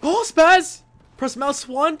 Oh, Spaz! Press mouse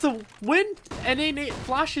 1 to win, and then it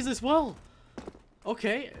flashes as well.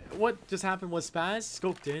 Okay, what just happened was Spaz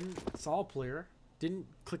scoped in, saw a player, didn't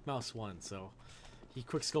click mouse 1, so he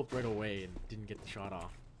quick scoped right away and didn't get the shot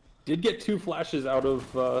off. Did get 2 flashes out of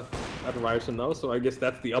Ryerson though, so I guess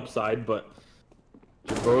that's the upside, but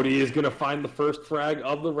Djibouti is going to find the first frag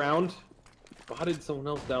of the round. Spotted someone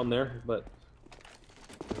else down there, but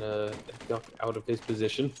duck out of his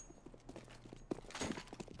position.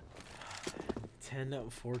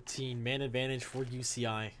 10-14, man advantage for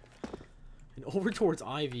UCI. And over towards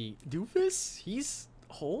Ivy. Doofus, he's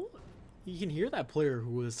whole. You can hear that player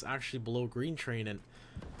who was actually below green train, and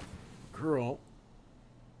Kuro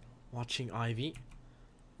watching Ivy.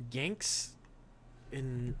 Ganks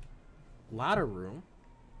in ladder room.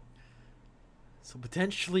 So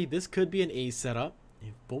potentially this could be an A setup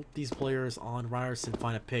if both these players on Ryerson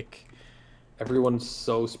find a pick. Everyone's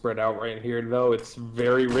so spread out right here though, it's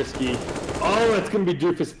very risky. Oh, it's going to be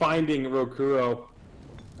Doofus finding Rokuro.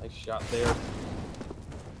 Nice shot there.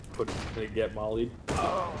 Couldn't get mollied.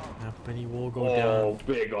 Yep, and he will go down. Oh,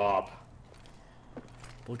 big op.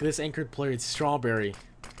 Look at this anchored player, it's Strawberry.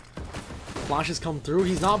 Flashes come through,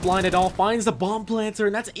 he's not blind at all, finds the bomb planter,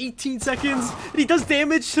 and that's 18 seconds, and he does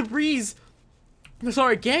damage to Breeze. No,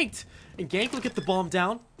 sorry, Ganked. And Gank will get the bomb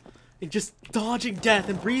down, and just dodging death,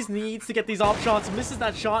 and Breeze needs to get these op shots, misses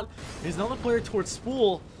that shot. There's another player towards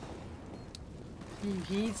Spool.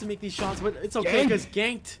 He needs to make these shots, but it's okay because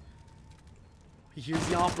Ganked. He hears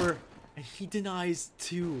the offer, and he denies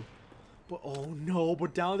 2. But oh no,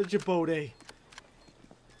 but down to Djibouti.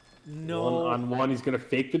 No. 1-on-1, he's going to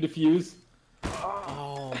fake the defuse.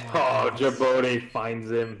 Oh, Oh, Djibouti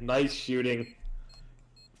finds him. Nice shooting.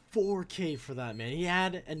 4K for that, man. He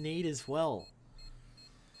had a nade as well.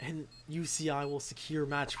 And UCI will secure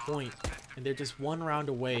match point. And they're just 1 round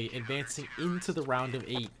away, advancing into the round of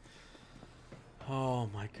 8. Oh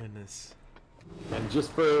my goodness. And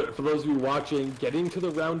just for those of you watching, getting to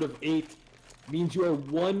the round of 8 means you are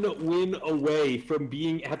 1 win away from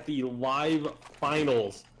being at the live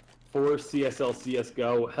finals for CSL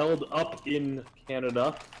CSGO, held up in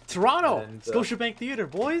Canada. Toronto! And, Scotiabank Theater,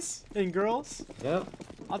 boys and girls. Yeah.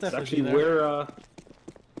 I'll It's definitely actually be there.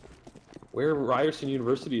 where Ryerson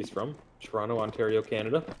University is from. Toronto, Ontario,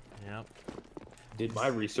 Canada. Yep. Did my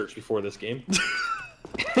research before this game.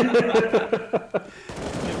 The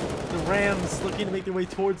Rams looking to make their way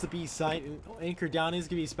towards the B site, and anchor down is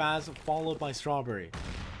going to be Spaz, followed by Strawberry.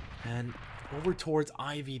 And over towards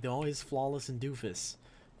Ivy, though, is Flawless and Doofus.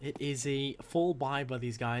 It is a full buy by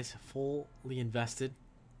these guys, fully invested.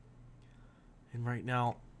 And right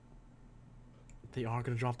now, they are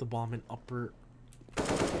going to drop the bomb in upper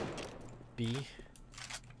B.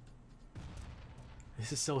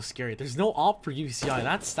 This is so scary. There's no op for UCI.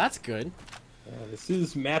 That's good. This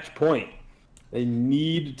is match point. They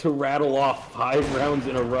need to rattle off 5 rounds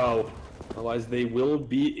in a row. Otherwise, they will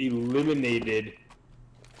be eliminated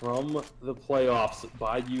from the playoffs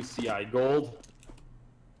by UCI Gold.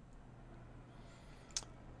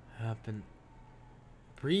 Happen.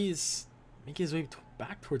 Breeze making his way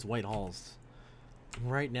back towards White Halls.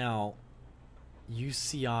 Right now,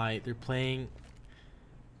 UCI, they're playing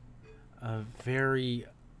a very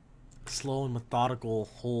slow and methodical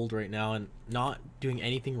hold right now and not doing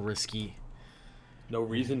anything risky. No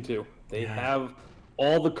reason to. They have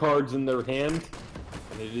all the cards in their hand,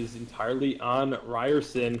 and it is entirely on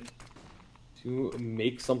Ryerson to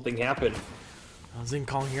make something happen. Zing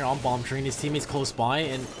Kong here on bomb train. His teammates close by,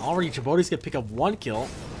 and already Djibouti's gonna pick up 1 kill.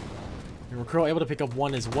 And Recruit able to pick up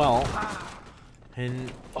 1 as well.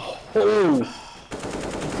 And Djibouti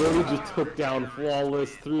just took down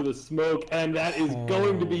Flawless through the smoke, and that is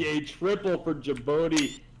going to be a triple for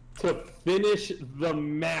Djibouti to finish the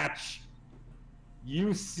match.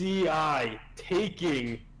 UCI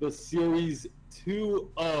taking the series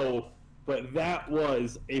 2-0, but that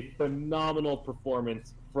was a phenomenal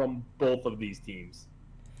performance from both of these teams.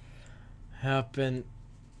 happen.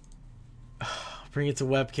 Bring it to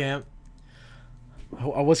webcam.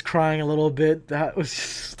 I was crying a little bit. That was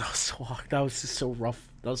just so rough. That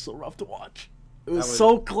was so rough to watch. It was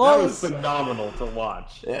so close. That was phenomenal to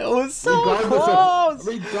watch. It was so close.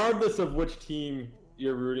 Regardless of which team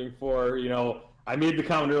you're rooting for, you know, I made the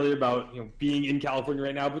comment earlier about being in California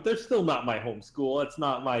right now, but they're still not my home school. It's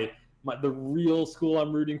not my the real school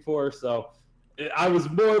I'm rooting for. So I was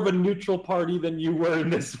more of a neutral party than you were in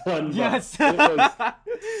this one. Yes. It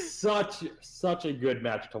was such a good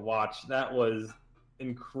match to watch. That was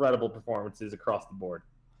incredible performances across the board.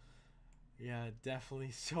 Yeah,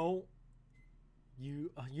 definitely. So,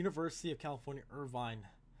 University of California, Irvine,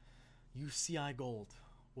 UCI Gold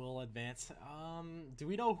will advance. Do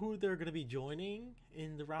we know who they're going to be joining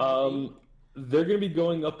in the round? They're going to be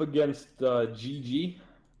going up against GG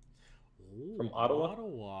from Ottawa.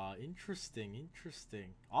 Ottawa, interesting.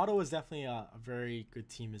 Ottawa is definitely a very good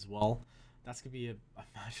team as well. That's going to be a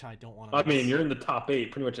match I don't want to miss. I mean, you're in the top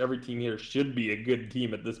 8. Pretty much every team here should be a good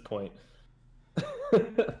team at this point.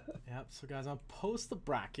 Yep, so guys, I'll post the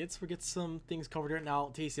brackets. We'll get some things covered here. Now,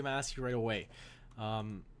 Tasty, I'm going to ask you right away.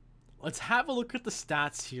 Let's have a look at the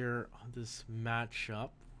stats here on this matchup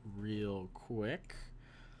real quick.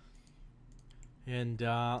 And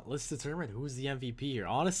let's determine who's the MVP here.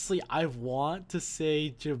 Honestly, I want to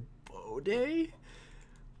say Djibouti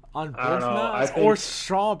on both maps or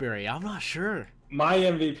Strawberry. I'm not sure. My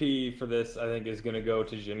MVP for this, I think, is going to go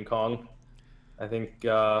to Jin Kong. I think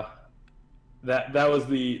that was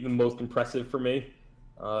the most impressive for me.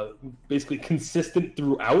 Basically consistent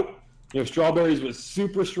throughout. Strawberries was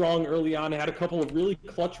super strong early on. Had a couple of really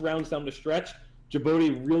clutch rounds down the stretch.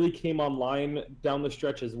 Djibouti really came online down the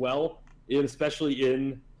stretch as well,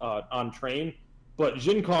 especially on train. But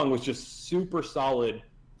Jin Kong was just super solid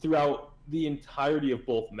throughout the entirety of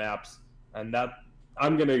both maps, and that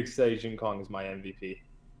I'm gonna say Jin Kong is my MVP.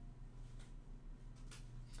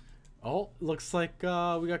 Oh, looks like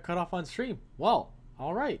we got cut off on stream. Well,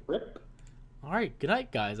 all right. Rip. All right, good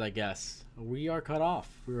night, guys, I guess. We are cut off.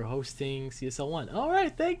 We were hosting CSL1. All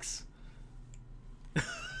right, thanks. I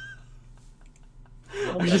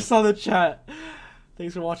just saw the chat.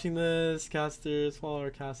 Thanks for watching this, casters. Follow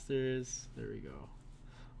our casters. There we go.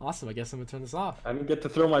 Awesome. I guess I'm going to turn this off. I didn't get to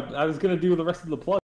throw I was going to do the rest of the plug.